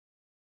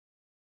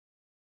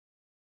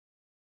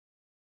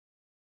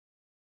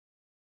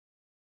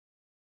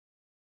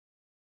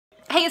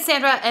Hey, it's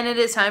Sandra, and it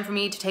is time for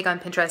me to take on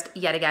Pinterest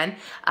yet again.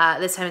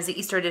 This time is the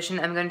Easter edition.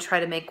 I'm going to try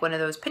to make one of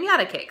those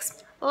piñata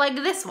cakes, like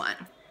this one.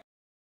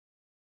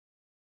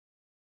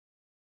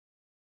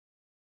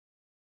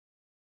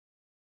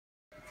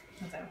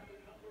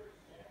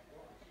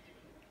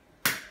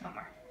 One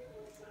more.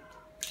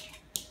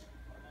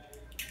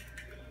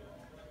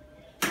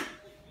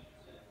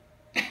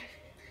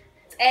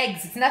 It's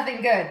eggs, it's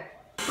nothing good.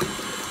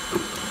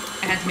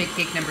 I had to make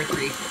cake number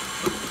 3.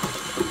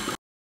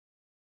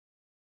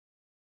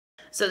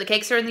 So the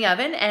cakes are in the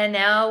oven, and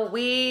now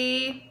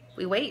we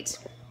wait.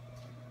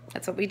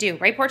 That's what we do,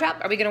 right, Poor Top?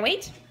 Are we gonna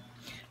wait?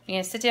 We're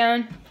gonna sit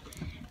down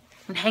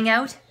and hang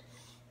out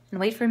and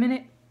wait for a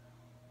minute.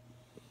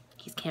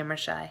 He's camera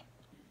shy.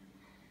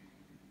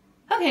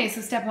 Okay, so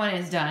step 1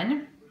 is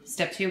done.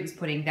 Step 2 is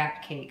putting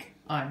that cake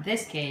on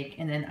this cake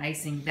and then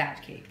icing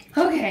that cake.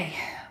 Okay,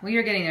 we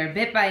are getting there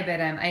bit by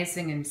bit. I'm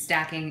icing and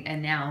stacking,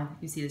 and now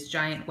you see this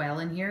giant well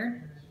in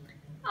here.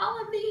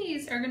 All of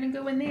these are gonna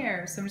go in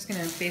there. So I'm just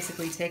gonna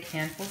basically take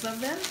handfuls of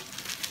them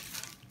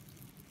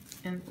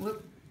and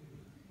whoop,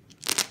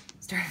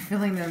 start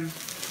filling them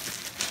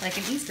like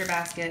an Easter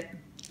basket.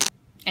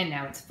 And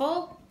now it's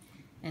full.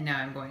 And now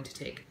I'm going to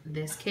take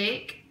this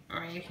cake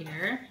right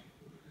here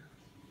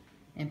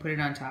and put it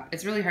on top.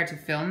 It's really hard to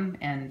film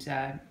and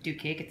do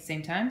cake at the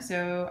same time,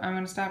 so I'm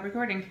gonna stop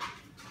recording.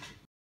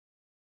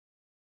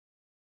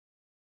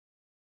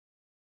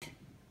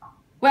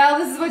 Well,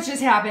 this is what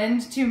just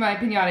happened to my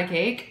piñata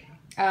cake.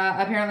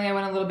 Apparently I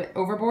went a little bit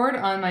overboard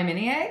on my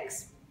mini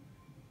eggs,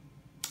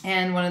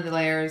 and one of the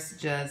layers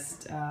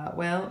just,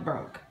 well,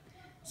 broke.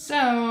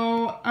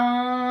 So,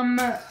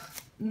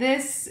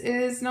 this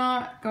is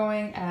not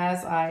going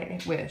as I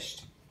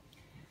wished.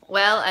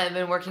 Well, I've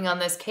been working on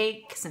this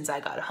cake since I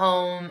got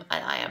home,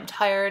 and I am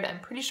tired. I'm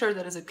pretty sure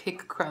that is a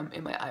cake crumb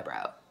in my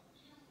eyebrow.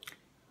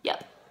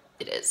 Yep,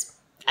 it is.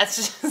 That's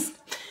just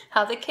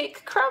how the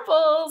cake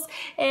crumbles.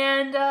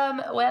 And,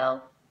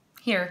 well,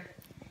 here.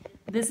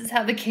 This is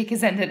how the cake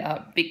has ended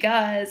up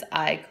because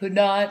I could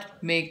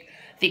not make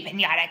the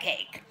piñata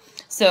cake.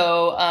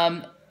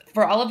 So,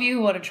 for all of you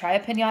who want to try a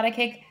piñata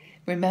cake,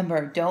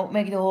 remember, don't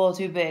make the hole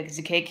too big because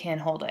the cake can't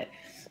hold it.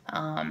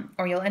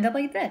 Or you'll end up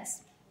like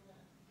this.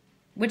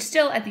 Which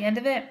still, at the end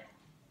of it,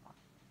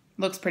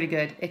 looks pretty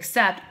good.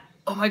 Except,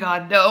 oh my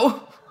god,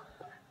 no.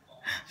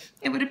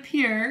 It would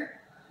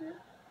appear,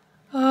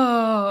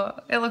 oh,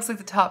 it looks like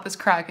the top is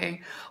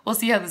cracking. We'll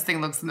see how this thing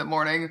looks in the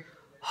morning.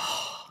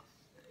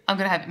 I'm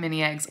gonna have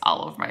mini eggs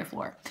all over my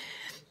floor.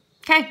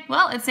 Okay,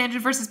 well, it's Sandra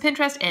versus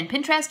Pinterest, and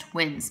Pinterest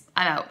wins.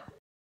 I'm out.